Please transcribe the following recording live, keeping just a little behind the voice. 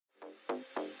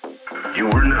You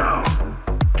are now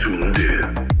tuned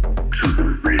in to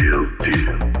The Real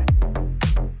Deal.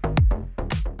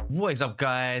 What is up,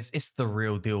 guys? It's The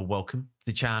Real Deal. Welcome to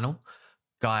the channel.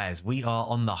 Guys, we are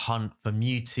on the hunt for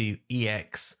Mewtwo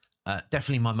EX.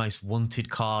 Definitely my most wanted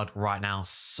card right now.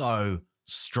 So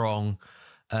strong.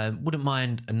 Wouldn't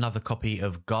mind another copy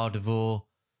of Gardevoir.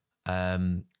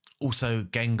 Also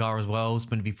Gengar as well. It's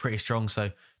going to be pretty strong. So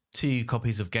 2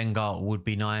 copies of Gengar would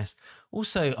be nice.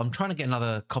 Also, I'm trying to get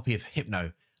another copy of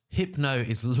Hypno. Hypno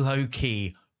is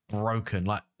low-key broken,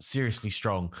 like seriously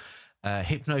strong.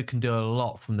 Hypno can do a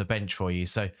lot from the bench for you.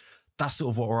 So that's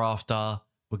sort of what we're after.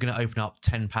 We're going to open up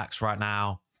 10 packs right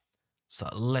now. So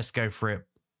let's go for it.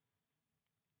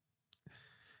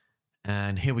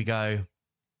 And here we go.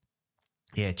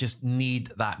 Yeah, just need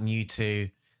that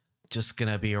Mewtwo. Just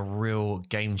going to be a real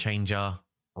game changer.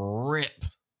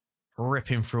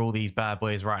 Ripping through all these bad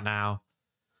boys right now.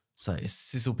 So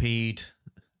Sizzlepede.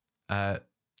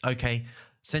 Okay.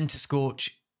 Centiskorch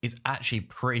is actually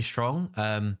pretty strong.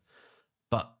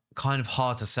 But kind of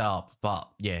hard to set up. But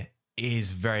yeah, it is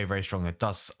very, very strong. It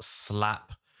does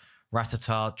slap.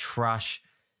 Rattata, trash.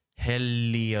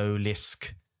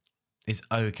 Heliolisk is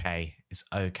okay. It's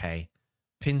okay.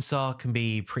 Pinsir can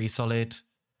be pretty solid.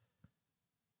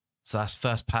 So that's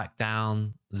first pack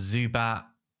down. Zubat,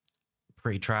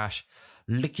 pretty trash.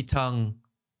 Lickitung,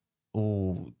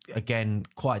 oh, again,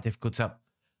 quite difficult to up.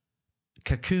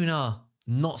 Kakuna,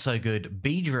 not so good.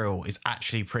 Beedrill is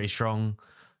actually pretty strong.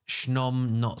 Schnom,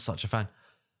 not such a fan.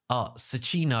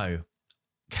 Sachino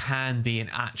can be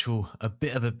a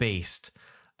bit of a beast.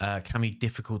 Can be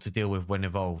difficult to deal with when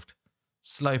evolved.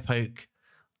 Slowpoke,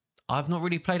 I've not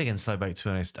really played against Slowpoke, to be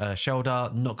honest.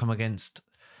 Shelder, not come against.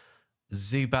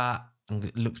 Zubat,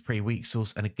 looks pretty weak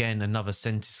source. And again, another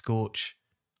Centiskorch.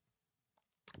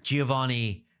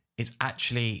 Giovanni is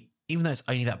actually, even though it's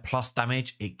only that plus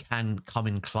damage, it can come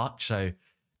in clutch. So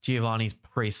Giovanni's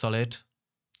pretty solid.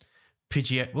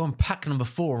 Pidgeotto, we're on pack number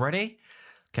 4 already.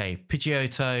 Okay,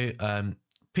 Pidgeotto.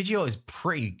 Pidgeotto is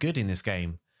pretty good in this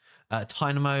game.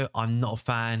 Tynamo, I'm not a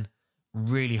fan.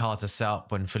 Really hard to set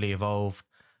up when fully evolved.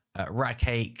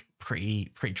 Ratcake,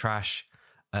 pretty trash.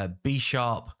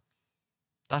 B-Sharp,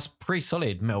 that's pretty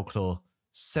solid. Metal Claw,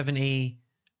 70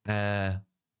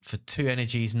 for 2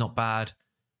 energies, not bad.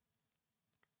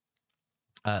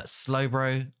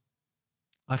 Slowbro,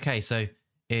 okay, so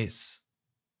it's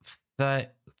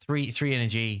 3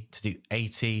 energy to do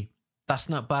 80. That's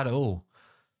not bad at all.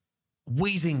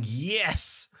 Weezing,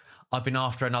 yes! I've been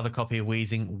after another copy of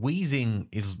Weezing. Weezing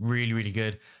is really, really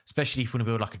good, especially if you want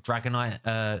to build like a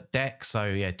Dragonite deck. So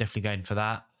yeah, definitely going for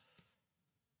that.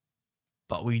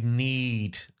 But we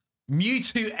need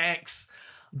Mewtwo X.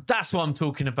 That's what I'm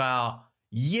talking about.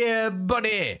 Yeah,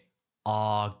 buddy.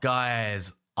 Oh,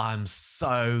 guys, I'm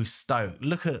so stoked.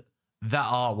 Look at that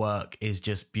artwork, is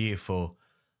just beautiful.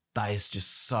 That is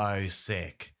just so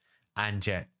sick. And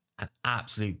yeah, an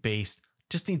absolute beast.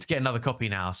 Just need to get another copy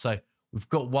now. So we've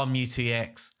got 1 Mewtwo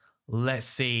X. Let's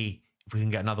see if we can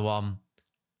get another one.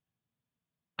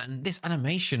 And this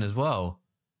animation as well.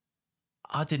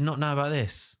 I did not know about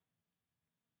this.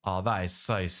 Oh, that is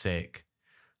so sick.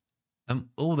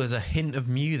 Oh, there's a hint of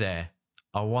Mew there.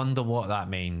 I wonder what that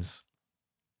means.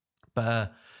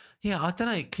 But yeah, I don't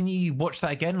know. Can you watch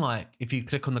that again? Like, if you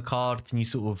click on the card, can you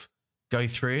sort of go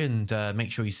through and make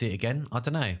sure you see it again? I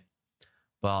don't know.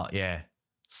 But yeah,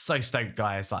 so stoked,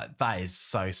 guys. Like, that is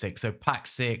so sick. So pack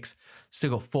 6,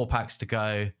 still got 4 packs to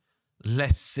go.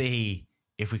 Let's see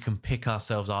if we can pick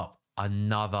ourselves up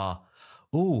another.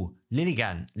 Oh,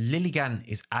 Lilligant. Lilligant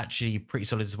is actually pretty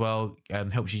solid as well.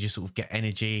 Helps you just sort of get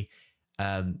energy.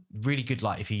 Really good,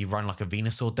 like if you run like a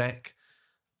Venusaur deck.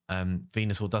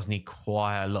 Venusaur does need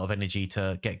quite a lot of energy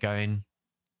to get going.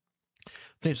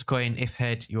 Flips a coin. If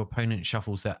head, your opponent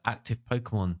shuffles their active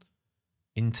Pokemon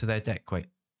into their deck. Wait.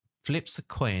 Flips a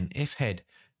coin. If head,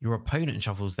 your opponent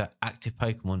shuffles their active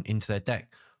Pokemon into their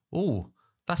deck. Oh,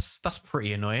 that's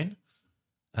pretty annoying.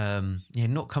 Yeah,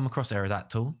 not come across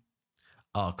Aerodactyl.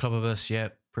 Oh, Clobberbus, yeah,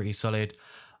 pretty solid.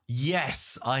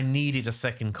 Yes, I needed a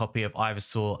second copy of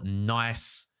Ivysaur.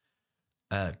 Nice.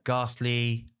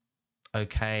 Ghastly.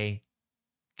 Okay.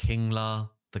 Kingler.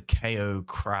 The KO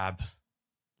Crab.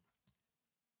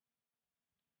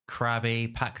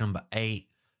 Krabby. Pack number 8.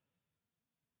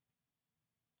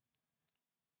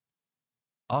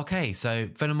 Okay, so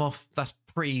Venomoth, that's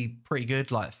pretty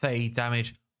good. Like 30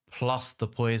 damage plus the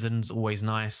poisons. Always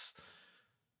nice.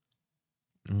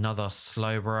 Another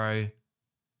Slowbro.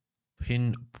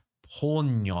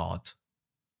 Pawniard.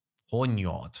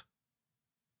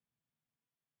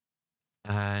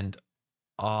 And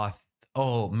oh,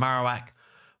 Marowak.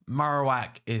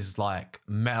 Marowak is like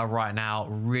meta right now,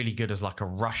 really good as like a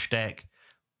rush deck.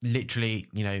 Literally,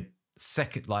 you know,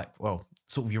 second, like, well,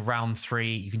 sort of your round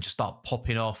 3, you can just start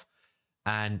popping off.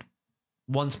 And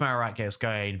once Marowak gets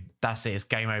going, that's it, it's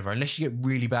game over. Unless you get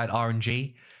really bad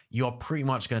RNG, you are pretty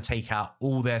much going to take out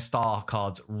all their star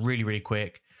cards really, really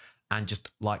quick and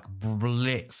just like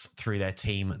blitz through their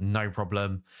team, no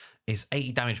problem. It's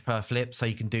 80 damage per flip, so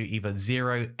you can do either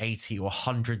 0, 80, or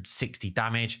 160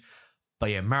 damage.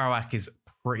 But yeah, Marowak is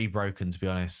pretty broken, to be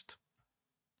honest.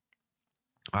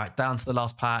 All right, down to the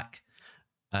last pack.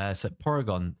 So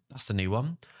Porygon, that's a new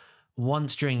one.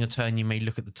 Once during your turn, you may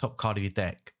look at the top card of your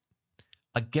deck.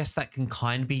 I guess that can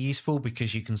kind of be useful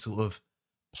because you can sort of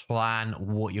plan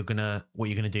what you're gonna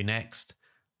do next,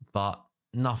 but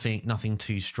nothing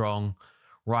too strong.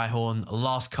 Rhyhorn,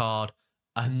 last card,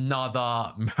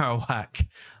 another Marowak.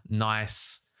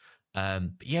 Nice.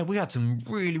 But yeah, we had some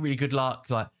really, really good luck.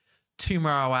 Like 2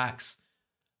 Marowaks,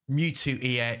 Mewtwo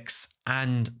EX,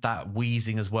 and that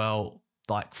Weezing as well.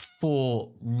 Like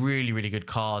 4 really, really good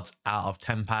cards out of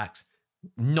 10 packs.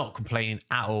 Not complaining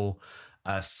at all.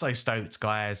 So stoked,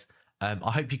 guys. I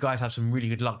hope you guys have some really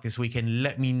good luck this weekend.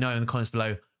 Let me know in the comments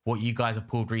below what you guys have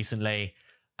pulled recently.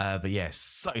 But yeah,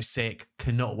 so sick.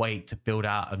 Cannot wait to build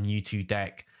out a Mewtwo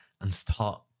deck and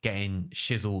start getting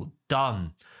Shizzle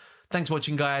done. Thanks for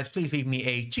watching, guys. Please leave me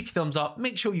a cheeky thumbs up.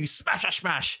 Make sure you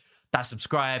smash that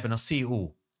subscribe, and I'll see you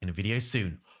all in a video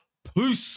soon. Peace.